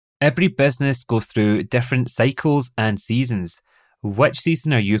Every business goes through different cycles and seasons. Which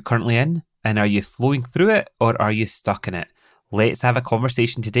season are you currently in? And are you flowing through it or are you stuck in it? Let's have a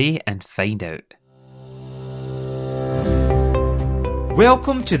conversation today and find out.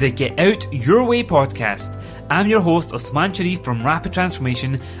 Welcome to the Get Out Your Way podcast. I'm your host Osman Sharif from Rapid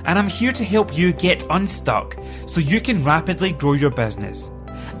Transformation, and I'm here to help you get unstuck so you can rapidly grow your business.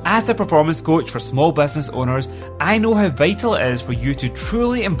 As a performance coach for small business owners, I know how vital it is for you to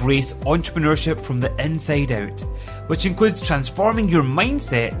truly embrace entrepreneurship from the inside out, which includes transforming your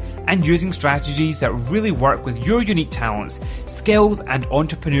mindset and using strategies that really work with your unique talents, skills, and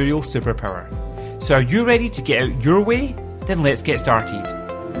entrepreneurial superpower. So are you ready to get out your way? Then let's get started.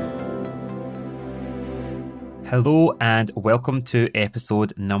 Hello and welcome to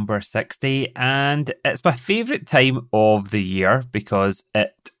episode number 60, and it's my favourite time of the year because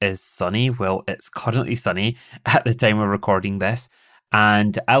it is sunny. Well, it's currently sunny at the time we're recording this,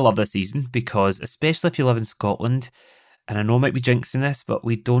 and I love this season because, especially if you live in Scotland, and I know I might be jinxing this, but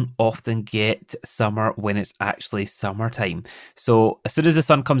we don't often get summer when it's actually summertime. So as soon as the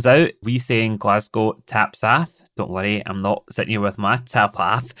sun comes out, we say in Glasgow, taps off. Don't worry, I'm not sitting here with my tap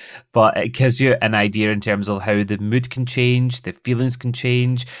off, but it gives you an idea in terms of how the mood can change, the feelings can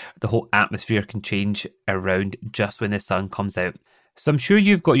change, the whole atmosphere can change around just when the sun comes out. So I'm sure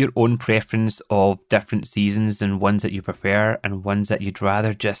you've got your own preference of different seasons and ones that you prefer and ones that you'd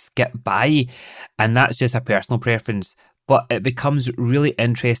rather just skip by. And that's just a personal preference. But it becomes really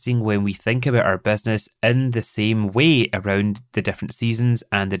interesting when we think about our business in the same way around the different seasons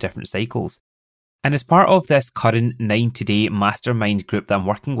and the different cycles. And as part of this current 90-day mastermind group that I'm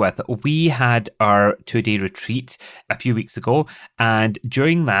working with, we had our 2-day retreat a few weeks ago. And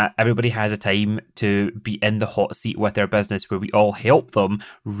during that, everybody has a time to be in the hot seat with their business where we all help them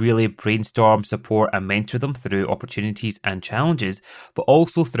really brainstorm, support and mentor them through opportunities and challenges. But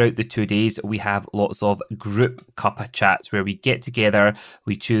also throughout the 2 days, we have lots of group cuppa chats where we get together,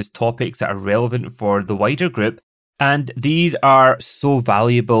 we choose topics that are relevant for the wider group. And these are so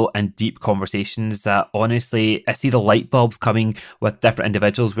valuable and deep conversations that honestly, I see the light bulbs coming with different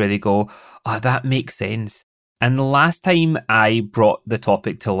individuals where they go, oh, that makes sense. And the last time I brought the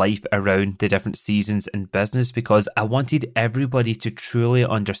topic to life around the different seasons in business because I wanted everybody to truly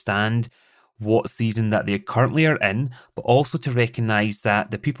understand what season that they currently are in, but also to recognize that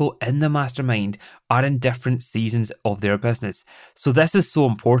the people in the mastermind are in different seasons of their business. So this is so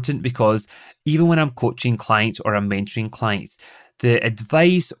important because even when I'm coaching clients or I'm mentoring clients, the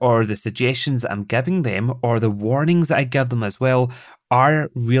advice or the suggestions that I'm giving them or the warnings that I give them as well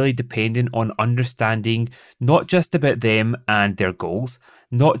are really dependent on understanding not just about them and their goals,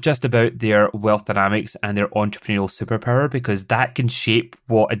 not just about their wealth dynamics and their entrepreneurial superpower, because that can shape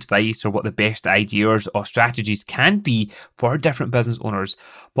what advice or what the best ideas or strategies can be for different business owners.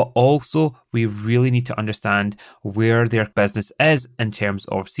 But also, we really need to understand where their business is in terms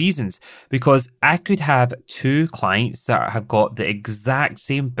of seasons, because I could have 2 clients that have got the exact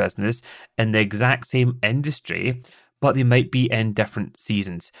same business in the exact same industry, but they might be in different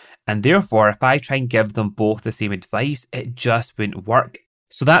seasons. And therefore, if I try and give them both the same advice, it just wouldn't work.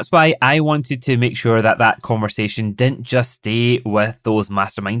 So that's why I wanted to make sure that that conversation didn't just stay with those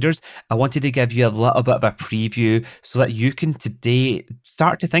masterminders. I wanted to give you a little bit of a preview so that you can today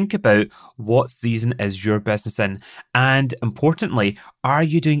start to think about what season is your business in. And importantly, are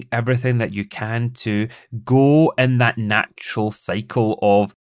you doing everything that you can to go in that natural cycle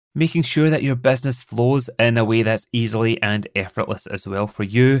of making sure that your business flows in a way that's easily and effortless as well for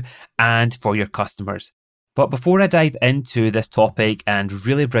you and for your customers? But before I dive into this topic and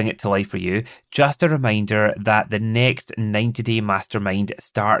really bring it to life for you, just a reminder that the next 90-day mastermind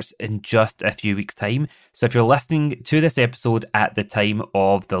starts in just a few weeks' time. So if you're listening to this episode at the time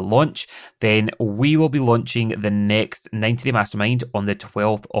of the launch, then we will be launching the next 90-day mastermind on the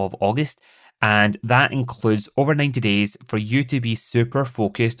 12th of August. And that includes over 90 days for you to be super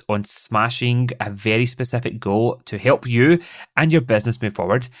focused on smashing a very specific goal to help you and your business move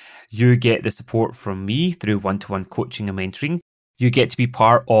forward. You get the support from me through one-to-one coaching and mentoring. You get to be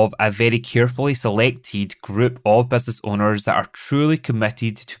part of a very carefully selected group of business owners that are truly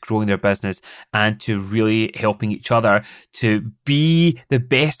committed to growing their business and to really helping each other to be the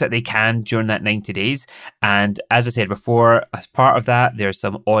best that they can during that 90 days. And as I said before, as part of that, there's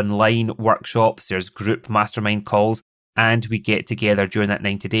some online workshops, there's group mastermind calls, and we get together during that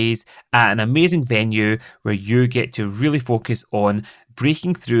 90 days at an amazing venue where you get to really focus on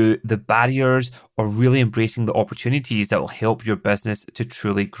breaking through the barriers or really embracing the opportunities that will help your business to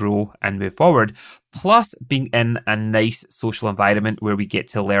truly grow and move forward. Plus being in a nice social environment where we get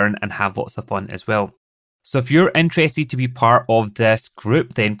to learn and have lots of fun as well. So if you're interested to be part of this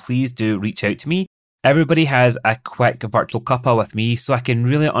group, then please do reach out to me. Everybody has a quick virtual cuppa with me so I can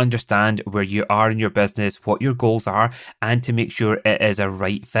really understand where you are in your business, what your goals are, and to make sure it is a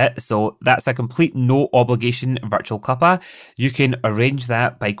right fit. So that's a complete no obligation virtual cuppa. You can arrange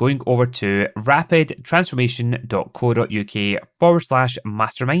that by going over to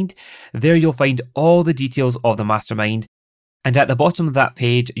rapidtransformation.co.uk/mastermind. There you'll find all the details of the mastermind. And at the bottom of that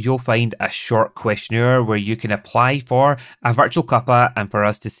page, you'll find a short questionnaire where you can apply for a virtual cuppa and for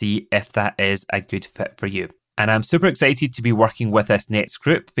us to see if that is a good fit for you. And I'm super excited to be working with this next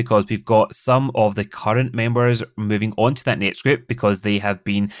group because we've got some of the current members moving on to that next group because they have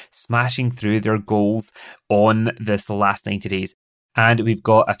been smashing through their goals on this last 90 days. And we've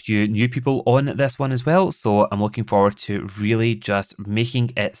got a few new people on this one as well. So I'm looking forward to really just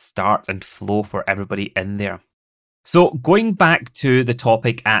making it start and flow for everybody in there. So going back to the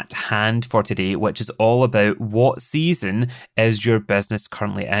topic at hand for today, which is all about what season is your business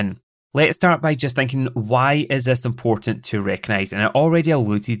currently in. Let's start by just thinking, why is this important to recognize? And I already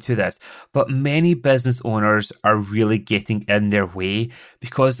alluded to this, but many business owners are really getting in their way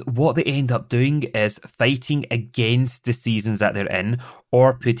because what they end up doing is fighting against the seasons that they're in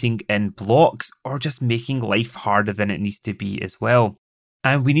or putting in blocks or just making life harder than it needs to be as well.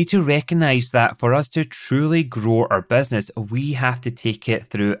 And we need to recognize that for us to truly grow our business, we have to take it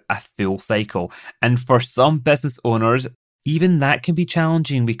through a full cycle. And for some business owners, even that can be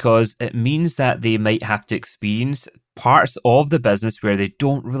challenging because it means that they might have to experience parts of the business where they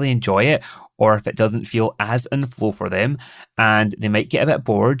don't really enjoy it, or if it doesn't feel as in flow for them, and they might get a bit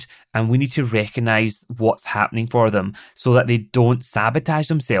bored, and we need to recognize what's happening for them so that they don't sabotage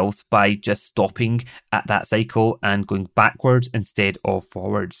themselves by just stopping at that cycle and going backwards instead of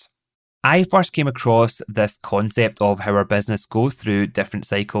forwards. I first came across this concept of how our business goes through different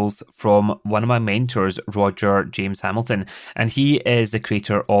cycles from one of my mentors, Roger James Hamilton, and he is the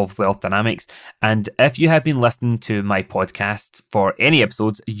creator of Wealth Dynamics. And if you have been listening to my podcast for any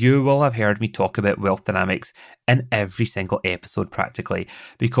episodes, you will have heard me talk about Wealth Dynamics in every single episode practically,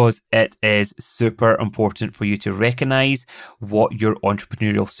 because it is super important for you to recognize what your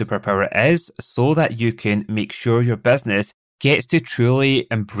entrepreneurial superpower is so that you can make sure your business gets to truly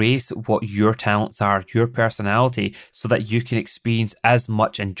embrace what your talents are, your personality, so that you can experience as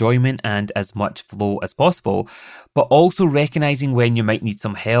much enjoyment and as much flow as possible, but also recognizing when you might need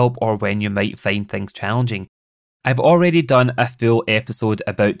some help or when you might find things challenging. I've already done a full episode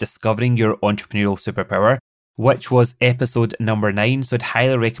about discovering your entrepreneurial superpower, which was episode number 9. So I'd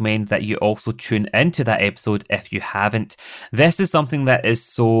highly recommend that you also tune into that episode if you haven't. This is something that is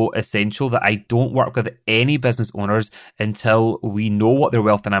so essential that I don't work with any business owners until we know what their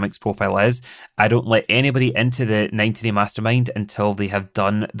wealth dynamics profile is. I don't let anybody into the 90-day mastermind until they have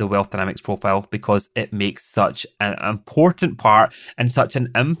done the wealth dynamics profile, because it makes such an important part and such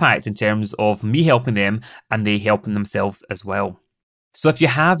an impact in terms of me helping them and they helping themselves as well. So if you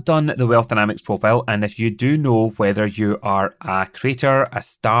have done the Wealth Dynamics profile, and if you do know whether you are a creator, a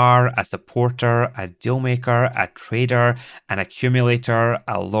star, a supporter, a deal maker, a trader, an accumulator,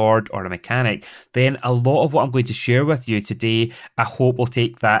 a lord, or a mechanic, then a lot of what I'm going to share with you today, I hope will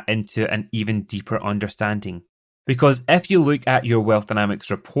take that into an even deeper understanding. Because if you look at your Wealth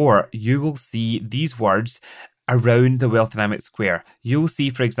Dynamics report, you will see these words around the Wealth Dynamics square. You'll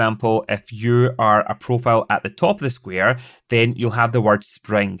see, for example, if you are a profile at the top of the square, then you'll have the word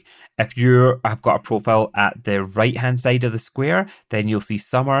spring. If you have got a profile at the right-hand side of the square, then you'll see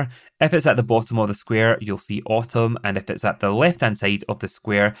summer. If it's at the bottom of the square, you'll see autumn. And if it's at the left-hand side of the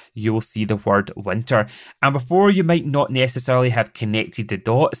square, you will see the word winter. And before, you might not necessarily have connected the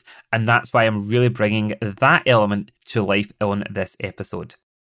dots, and that's why I'm really bringing that element to life on this episode.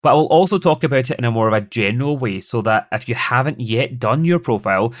 But I will also talk about it in a more of a general way so that if you haven't yet done your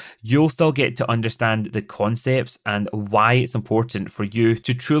profile, you'll still get to understand the concepts and why it's important for you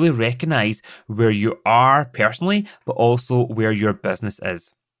to truly recognize where you are personally, but also where your business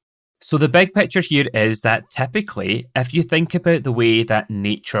is. So the big picture here is that typically, if you think about the way that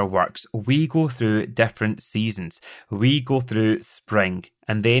nature works, we go through different seasons. We go through spring,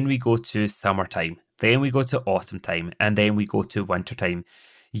 and then we go to summertime, then we go to autumn time, and then we go to winter time.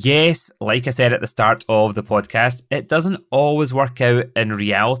 Yes, like I said at the start of the podcast, it doesn't always work out in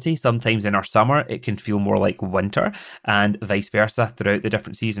reality. Sometimes in our summer, it can feel more like winter, and vice versa throughout the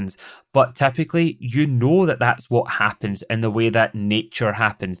different seasons. But typically, you know that that's what happens in the way that nature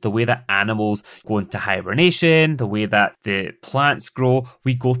happens, the way that animals go into hibernation, the way that the plants grow.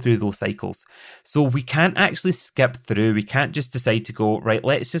 We go through those cycles. So we can't actually skip through. We can't just decide to go, right,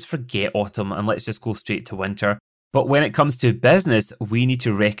 let's just forget autumn and let's just go straight to winter. But when it comes to business, we need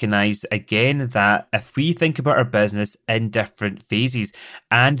to recognize again that if we think about our business in different phases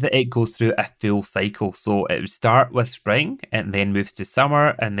and that it goes through a full cycle. So it would start with spring and then moves to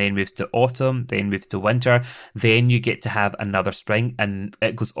summer and then moves to autumn, then moves to winter. Then you get to have another spring and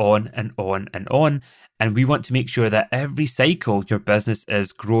it goes on and on and on. And we want to make sure that every cycle your business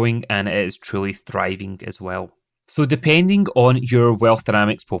is growing and it is truly thriving as well. So depending on your wealth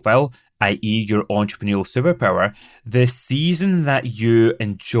dynamics profile, i.e. your entrepreneurial superpower, the season that you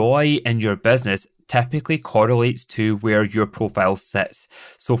enjoy in your business typically correlates to where your profile sits.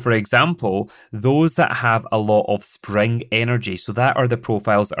 So for example, those that have a lot of spring energy, so that are the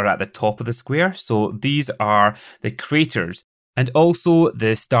profiles that are at the top of the square. So these are the creators and also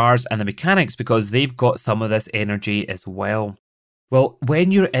the stars and the mechanics because they've got some of this energy as well. Well,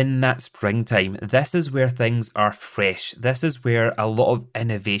 when you're in that springtime, this is where things are fresh. This is where a lot of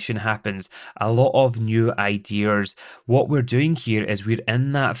innovation happens, a lot of new ideas. What we're doing here is we're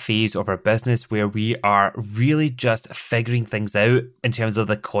in that phase of our business where we are really just figuring things out in terms of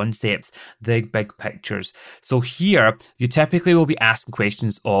the concepts, the big pictures. So here, you typically will be asking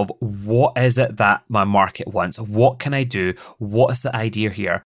questions of what is it that my market wants? What can I do? What's the idea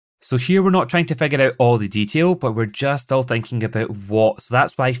here? So here we're not trying to figure out all the detail, but we're just still thinking about what. So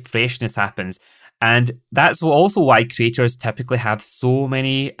that's why freshness happens. And that's also why creators typically have so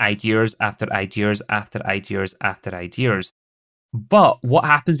many ideas after ideas after ideas after ideas. But what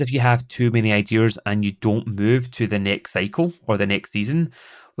happens if you have too many ideas and you don't move to the next cycle or the next season?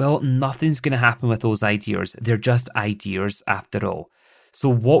 Well, nothing's going to happen with those ideas. They're just ideas after all. So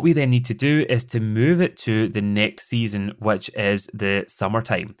what we then need to do is to move it to the next season, which is the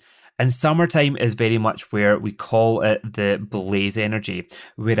summertime. And summertime is very much where we call it the blaze energy,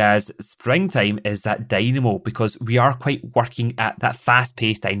 whereas springtime is that dynamo because we are quite working at that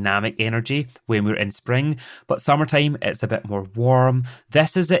fast-paced dynamic energy when we're in spring, but summertime it's a bit more warm.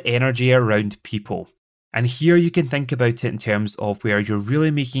 This is the energy around people. And here you can think about it in terms of where you're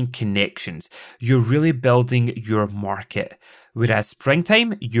really making connections. You're really building your market. Whereas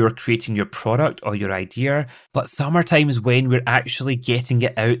springtime, you're creating your product or your idea. But summertime is when we're actually getting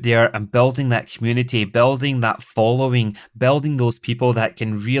it out there and building that community, building that following, building those people that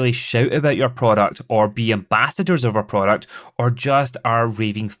can really shout about your product or be ambassadors of our product or just are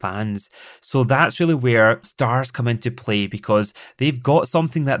raving fans. So that's really where stars come into play because they've got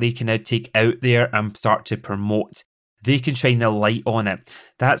something that they can now take out there and start to promote. They can shine the light on it.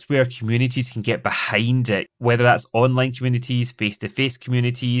 That's where communities can get behind it, whether that's online communities, face-to-face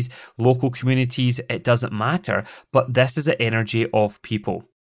communities, local communities, it doesn't matter. But this is the energy of people.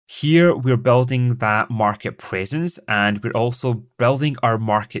 Here, we're building that market presence and we're also building our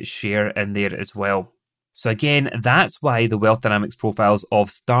market share in there as well. So again, that's why the wealth dynamics profiles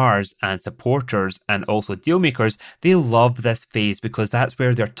of stars and supporters and also deal makers, they love this phase because that's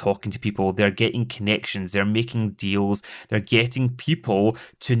where they're talking to people, they're getting connections, they're making deals, they're getting people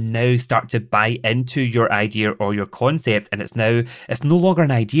to now start to buy into your idea or your concept. And it's no longer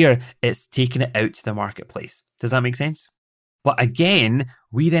an idea, it's taking it out to the marketplace. Does that make sense? But again,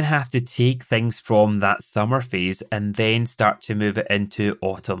 we then have to take things from that summer phase and then start to move it into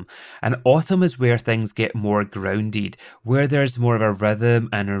autumn. And autumn is where things get more grounded, where there's more of a rhythm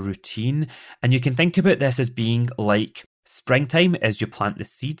and a routine. And you can think about this as being like springtime as you plant the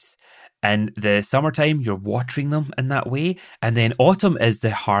seeds. And the summertime, you're watering them in that way. And then autumn is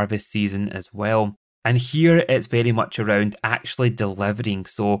the harvest season as well. And here it's very much around actually delivering.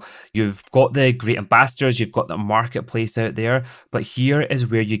 So you've got the great ambassadors, you've got the marketplace out there, but here is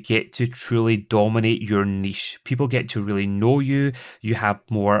where you get to truly dominate your niche. People get to really know you. You have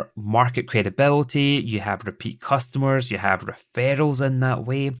more market credibility. You have repeat customers. You have referrals in that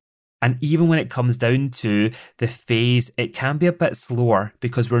way. And even when it comes down to the phase, it can be a bit slower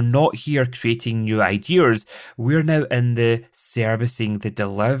because we're not here creating new ideas. We're now in the servicing, the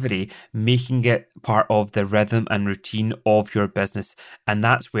delivery, making it part of the rhythm and routine of your business. And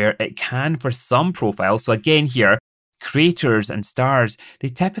that's where it can for some profiles. So again here, creators and stars, they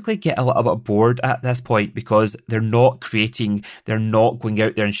typically get a little bit bored at this point because they're not creating, they're not going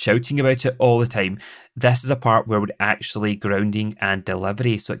out there and shouting about it all the time. This is a part where we're actually grounding and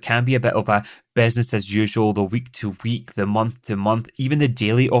delivery. So it can be a bit of a business as usual, the week to week, the month to month, even the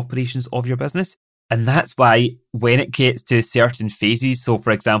daily operations of your business. And that's why when it gets to certain phases, so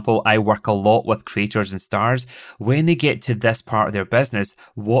for example, I work a lot with creators and stars, when they get to this part of their business,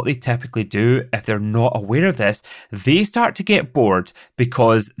 what they typically do, if they're not aware of this, they start to get bored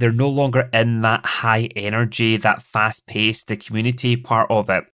because they're no longer in that high energy, that fast pace, the community part of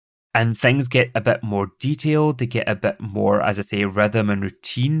it. and things get a bit more detailed. They get a bit more, as I say, rhythm and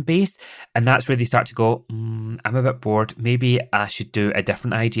routine based. And that's where they start to go, I'm a bit bored. Maybe I should do a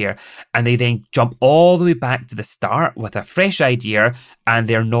different idea. And they then jump all the way back to the start with a fresh idea. And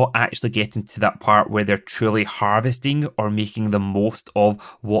they're not actually getting to that part where they're truly harvesting or making the most of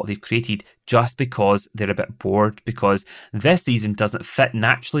what they've created, just because they're a bit bored, because this season doesn't fit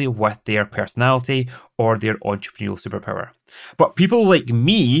naturally with their personality or their entrepreneurial superpower. But people like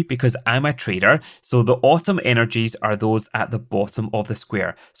me, because I'm a trader, so the autumn energies are those at the bottom of the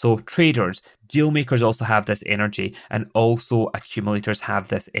square. So traders, deal makers also have this energy, and also accumulators have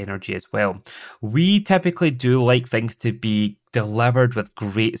this energy as well. We typically do like things to be delivered with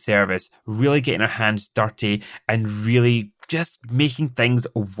great service, really getting our hands dirty and really just making things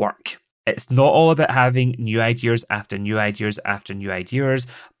work. It's not all about having new ideas after new ideas after new ideas,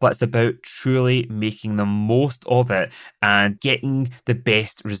 but it's about truly making the most of it and getting the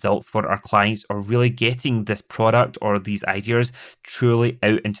best results for our clients, or really getting this product or these ideas truly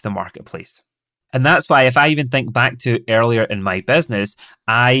out into the marketplace. And that's why, if I even think back to earlier in my business,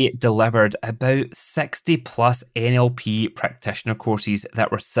 I delivered about 60 plus NLP practitioner courses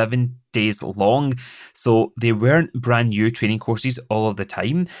that were 7 days long. So they weren't brand new training courses all of the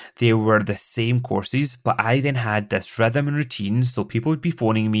time. They were the same courses, but I then had this rhythm and routine. So people would be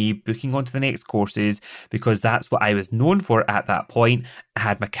phoning me, booking onto the next courses, because that's what I was known for at that point. I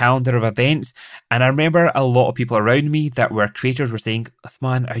had my calendar of events. And I remember a lot of people around me that were creators were saying,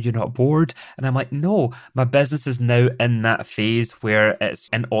 Usman, are you not bored? And I'm like, no, my business is now in that phase where it's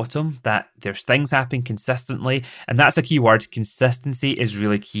in autumn, that there's things happening consistently. And that's a key word. Consistency is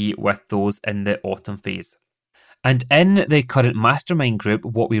really key with those in the autumn phase. And in the current mastermind group,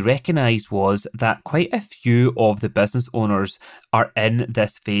 what we recognised was that quite a few of the business owners are in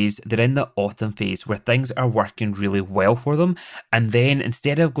this phase. They're in the autumn phase where things are working really well for them. And then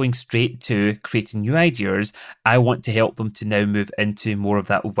instead of going straight to creating new ideas, I want to help them to now move into more of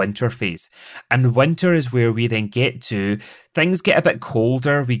that winter phase. And winter is where we then get to things get a bit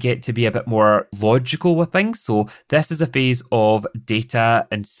colder. We get to be a bit more logical with things. So this is a phase of data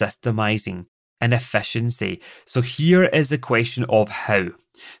and systemizing and efficiency. So here is the question of how.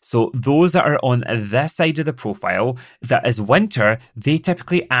 So those that are on this side of the profile, that is winter, they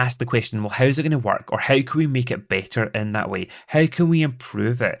typically ask the question, well, how's it going to work? Or how can we make it better in that way? How can we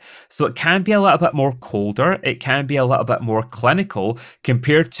improve it? So it can be a little bit more colder. It can be a little bit more clinical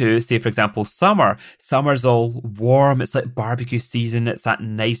compared to, say, for example, summer. Summer's all warm. It's like barbecue season. It's that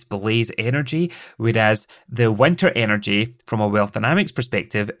nice blaze energy. Whereas the winter energy, from a Wealth Dynamics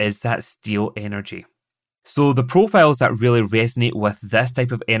perspective, is that steel energy. So the profiles that really resonate with this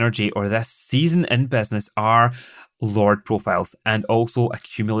type of energy or this season in business are Lord profiles, and also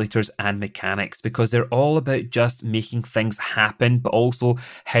accumulators and mechanics, because they're all about just making things happen, but also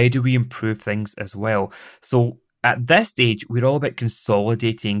how do we improve things as well. So at this stage, we're all about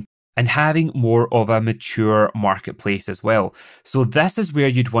consolidating and having more of a mature marketplace as well. So this is where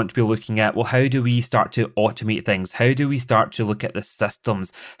you'd want to be looking at, well, how do we start to automate things? How do we start to look at the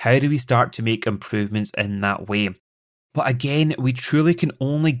systems? How do we start to make improvements in that way? But again, we truly can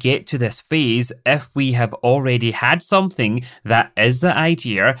only get to this phase if we have already had something that is the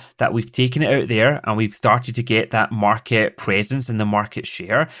idea, that we've taken it out there and we've started to get that market presence and the market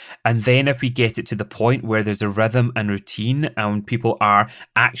share. And then if we get it to the point where there's a rhythm and routine and people are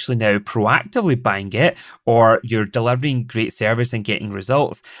actually now proactively buying it, or you're delivering great service and getting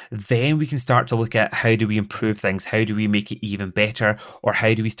results, then we can start to look at how do we improve things? How do we make it even better? Or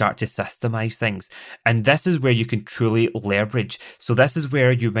how do we start to systemize things? And this is where you can truly leverage. So this is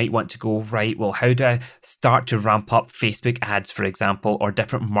where you might want to go, right, well, how do I start to ramp up Facebook ads, for example, or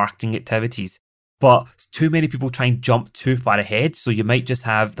different marketing activities? But too many people try and jump too far ahead. So you might just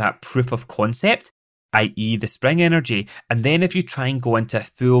have that proof of concept, i.e. the spring energy. And then if you try and go into a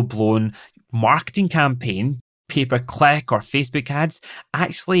full-blown marketing campaign, pay-per-click or Facebook ads,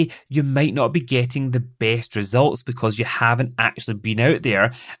 actually you might not be getting the best results because you haven't actually been out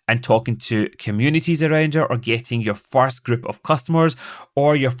there and talking to communities around it, or getting your first group of customers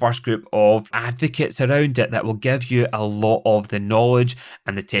or your first group of advocates around it that will give you a lot of the knowledge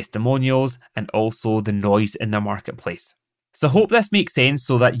and the testimonials and also the noise in the marketplace. So I hope this makes sense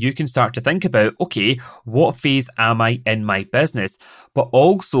so that you can start to think about, okay, what phase am I in my business? But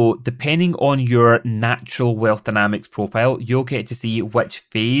also, depending on your natural Wealth Dynamics profile, you'll get to see which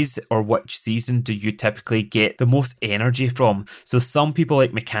phase or which season do you typically get the most energy from. So some people,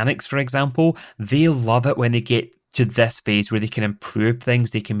 like mechanics, for example, they love it when they get to this phase where they can improve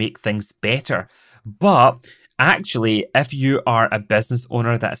things, they can make things better. But Actually, if you are a business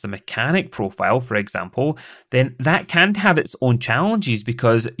owner that's a mechanic profile, for example, then that can have its own challenges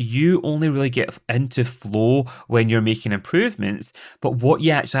because you only really get into flow when you're making improvements. But what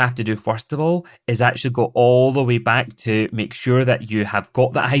you actually have to do, first of all, is actually go all the way back to make sure that you have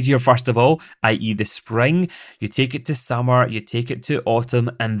got that idea, first of all, i.e. the spring. You take it to summer, you take it to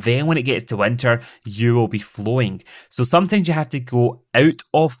autumn, and then when it gets to winter, you will be flowing. So sometimes you have to go out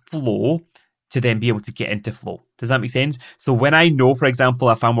of flow to then be able to get into flow. Does that make sense? So when I know, for example,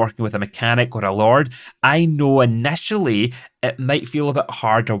 if I'm working with a mechanic or a lord, I know initially it might feel a bit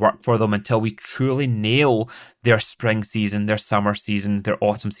harder work for them until we truly nail their spring season, their summer season, their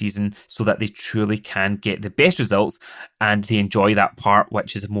autumn season, so that they truly can get the best results and they enjoy that part,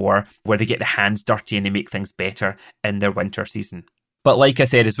 which is more where they get their hands dirty and they make things better in their winter season. But like I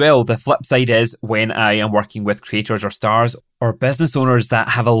said as well, the flip side is when I am working with creators or stars or business owners that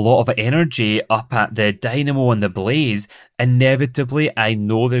have a lot of energy up at the dynamo and the blaze, inevitably I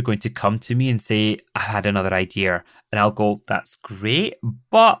know they're going to come to me and say, I had another idea. And I'll go, that's great,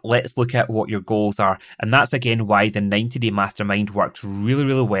 but let's look at what your goals are. And that's again why the 90-day mastermind works really,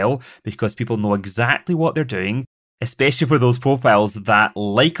 really well, because people know exactly what they're doing. Especially for those profiles that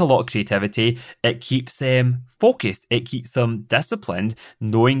like a lot of creativity, it keeps them focused, it keeps them disciplined,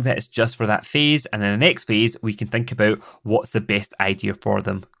 knowing that it's just for that phase. And in the next phase, we can think about what's the best idea for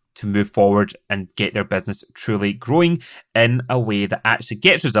them to move forward and get their business truly growing in a way that actually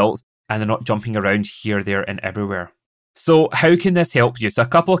gets results and they're not jumping around here, there, and everywhere. So how can this help you? So a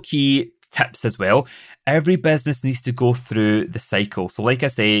couple of key tips as well. Every business needs to go through the cycle. So like I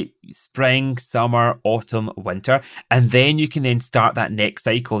say, spring, summer, autumn, winter, and then you can then start that next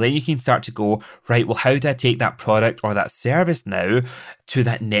cycle. Then you can start to go, right, well, how do I take that product or that service now to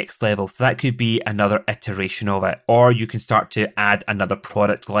that next level? So that could be another iteration of it, or you can start to add another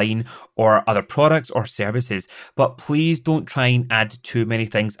product line or other products or services. But please don't try and add too many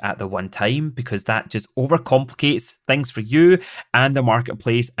things at the one time, because that just overcomplicates things for you and the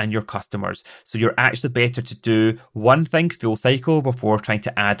marketplace and your customers. So you're actually better to do one thing full cycle before trying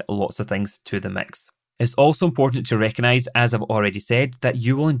to add lots of things to the mix. It's also important to recognize, as I've already said, that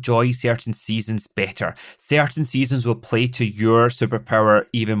you will enjoy certain seasons better. Certain seasons will play to your superpower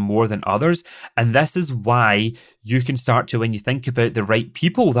even more than others. And this is why you can start to, when you think about the right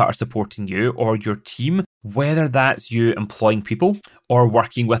people that are supporting you or your team, whether that's you employing people or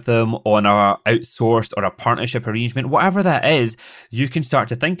working with them on a outsourced or a partnership arrangement, whatever that is, you can start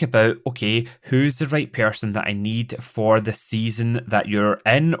to think about, okay, who's the right person that I need for the season that you're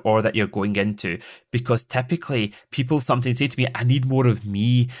in or that you're going into? Because typically people sometimes say to me, I need more of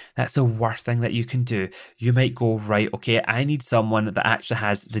me. That's the worst thing that you can do. You might go, right, okay, I need someone that actually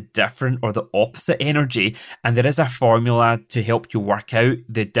has the different or the opposite energy. And there is a formula to help you work out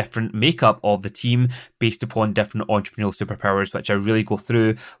the different makeup of the team based upon different entrepreneurial superpowers, which I really go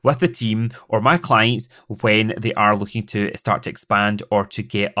through with the team or my clients when they are looking to start to expand or to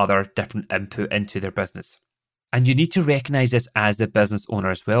get other different input into their business. And you need to recognize this as a business owner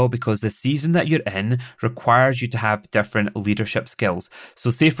as well, because the season that you're in requires you to have different leadership skills. So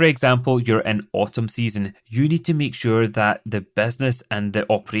say, for example, you're in autumn season, you need to make sure that the business and the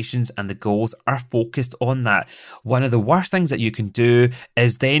operations and the goals are focused on that. One of the worst things that you can do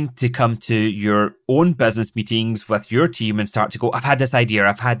is then to come to your own business meetings with your team and start to go, I've had this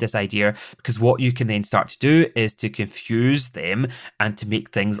idea, because what you can then start to do is to confuse them and to make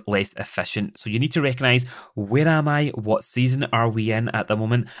things less efficient. So you need to recognize, where am I? What season are we in at the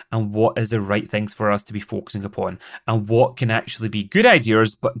moment? And what is the right things for us to be focusing upon? And what can actually be good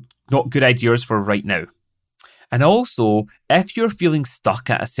ideas, but not good ideas for right now? And also, if you're feeling stuck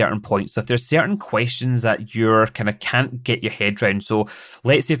at a certain point, so if there's certain questions that you're kind of can't get your head around. So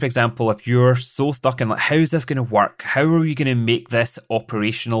let's say, for example, if you're so stuck in like, how's this going to work? How are we going to make this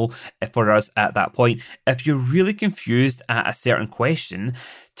operational for us at that point? If you're really confused at a certain question,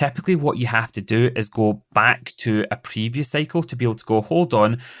 typically what you have to do is go back to a previous cycle to be able to go, hold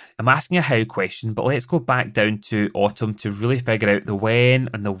on, I'm asking a how question, but let's go back down to autumn to really figure out the when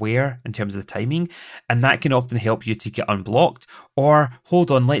and the where in terms of the timing. And that can often help you to get unblocked. Or hold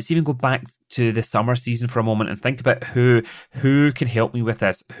on, let's even go back to the summer season for a moment and think about who can help me with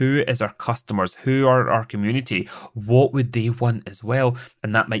this. Who is our customers? Who are our community? What would they want as well?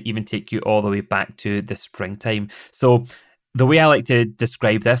 And that might even take you all the way back to the springtime. So the way I like to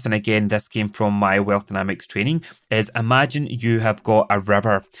describe this, and again, this came from my Wealth Dynamics training, is imagine you have got a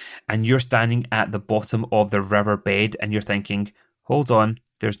river and you're standing at the bottom of the river bed and you're thinking, hold on,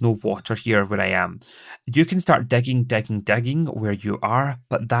 there's no water here where I am. You can start digging where you are,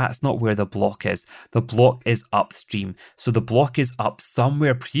 but that's not where the block is. The block is upstream. So the block is up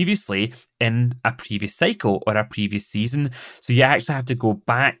somewhere previously in a previous cycle or a previous season. So you actually have to go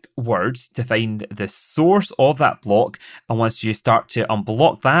backwards to find the source of that block. And once you start to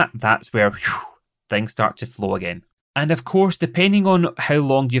unblock that, that's where things start to flow again. And of course, depending on how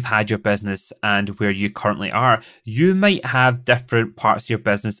long you've had your business and where you currently are, you might have different parts of your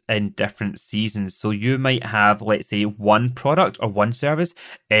business in different seasons. So you might have, let's say, one product or one service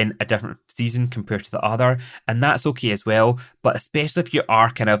in a different season compared to the other, and that's okay as well. But especially if you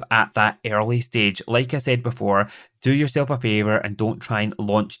are kind of at that early stage, like I said before, do yourself a favor and don't try and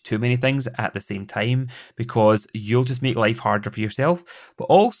launch too many things at the same time, because you'll just make life harder for yourself. But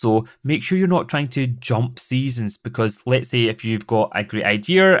also make sure you're not trying to jump seasons, because let's say if you've got a great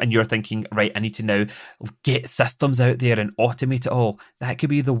idea and you're thinking, right, I need to now get systems out there and automate it all, that could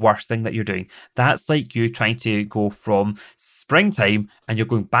be the worst thing that you're doing. That's like you trying to go from springtime and you're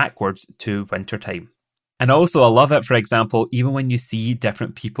going backwards to wintertime. And also I love it, for example, even when you see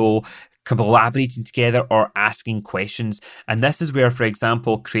different people collaborating together or asking questions. And this is where, for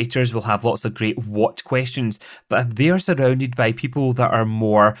example, creators will have lots of great what questions, but if they're surrounded by people that are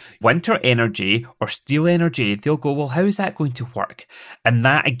more winter energy or steel energy, they'll go, well, how is that going to work? And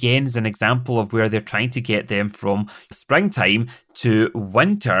that again is an example of where they're trying to get them from springtime to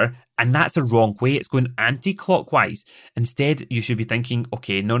winter. And that's a wrong way. It's going anti-clockwise. Instead, you should be thinking,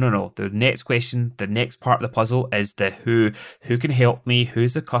 okay, no. The next question, the next part of the puzzle is the who. Who can help me?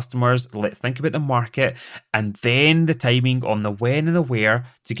 Who's the customers? Let's think about the market. And then the timing on the when and the where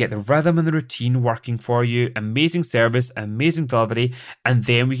to get the rhythm and the routine working for you. Amazing service, amazing delivery. And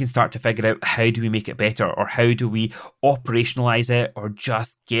then we can start to figure out how do we make it better, or how do we operationalize it, or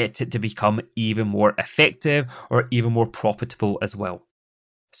just get it to become even more effective or even more profitable as well.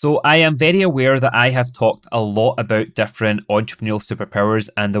 So I am very aware that I have talked a lot about different entrepreneurial superpowers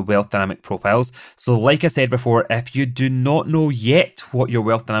and the wealth dynamic profiles. So like I said before, if you do not know yet what your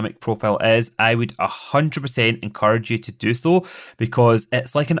wealth dynamic profile is, I would 100% encourage you to do so, because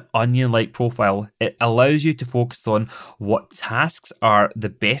it's like an onion-like profile. It allows you to focus on what tasks are the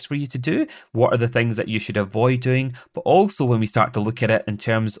best for you to do, what are the things that you should avoid doing, but also when we start to look at it in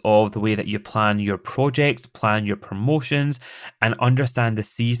terms of the way that you plan your projects, plan your promotions, and understand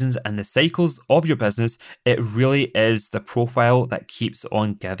the seasons and the cycles of your business, it really is the profile that keeps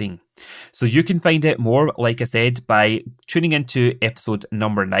on giving. So you can find out more, like I said, by tuning into episode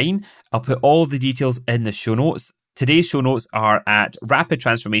number 9. I'll put all the details in the show notes. Today's show notes are at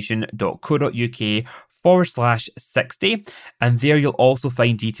rapidtransformation.co.uk/60, and there you'll also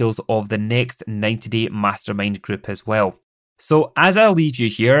find details of the next 90-day mastermind group as well. So as I leave you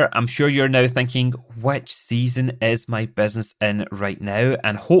here, I'm sure you're now thinking, which season is my business in right now?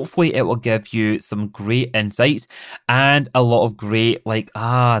 And hopefully it will give you some great insights and a lot of great,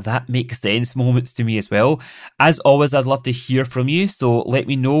 that makes sense moments to me as well. As always, I'd love to hear from you. So let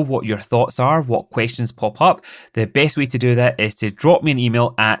me know what your thoughts are, what questions pop up. The best way to do that is to drop me an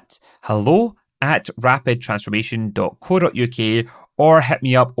email at hello@rapidtransformation.co.uk, or hit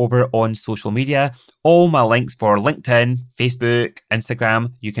me up over on social media. All my links for LinkedIn, Facebook,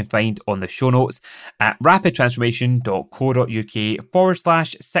 Instagram, you can find on the show notes at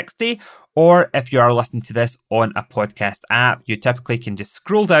rapidtransformation.co.uk/60. Or if you are listening to this on a podcast app, you typically can just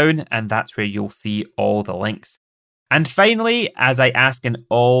scroll down and that's where you'll see all the links. And finally, as I ask in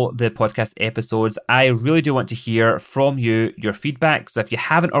all the podcast episodes, I really do want to hear from you, your feedback. So if you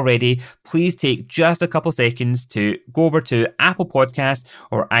haven't already, please take just a couple seconds to go over to Apple Podcasts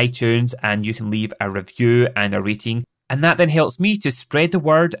or iTunes, and you can leave a review and a rating. And that then helps me to spread the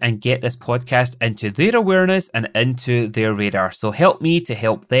word and get this podcast into their awareness and into their radar. So help me to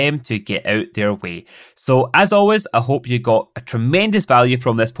help them to get out their way. So as always, I hope you got a tremendous value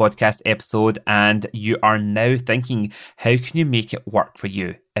from this podcast episode and you are now thinking, how can you make it work for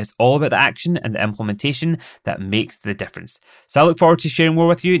you? It's all about the action and the implementation that makes the difference. So I look forward to sharing more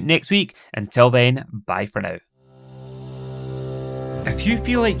with you next week. Until then, bye for now. If you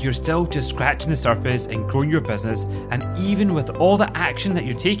feel like you're still just scratching the surface and growing your business, and even with all the action that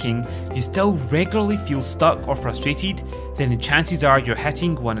you're taking, you still regularly feel stuck or frustrated, then the chances are you're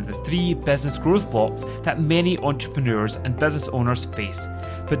hitting one of the 3 business growth blocks that many entrepreneurs and business owners face.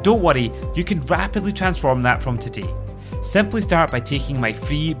 But don't worry, you can rapidly transform that from today. Simply start by taking my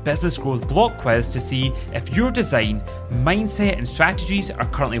free business growth block quiz to see if your design, mindset and strategies are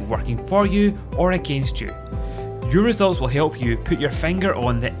currently working for you or against you. Your results will help you put your finger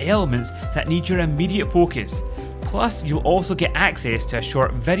on the elements that need your immediate focus. Plus, you'll also get access to a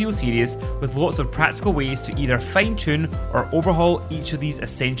short video series with lots of practical ways to either fine-tune or overhaul each of these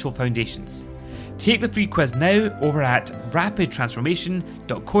essential foundations. Take the free quiz now over at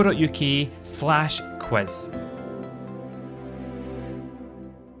rapidtransformation.co.uk/quiz.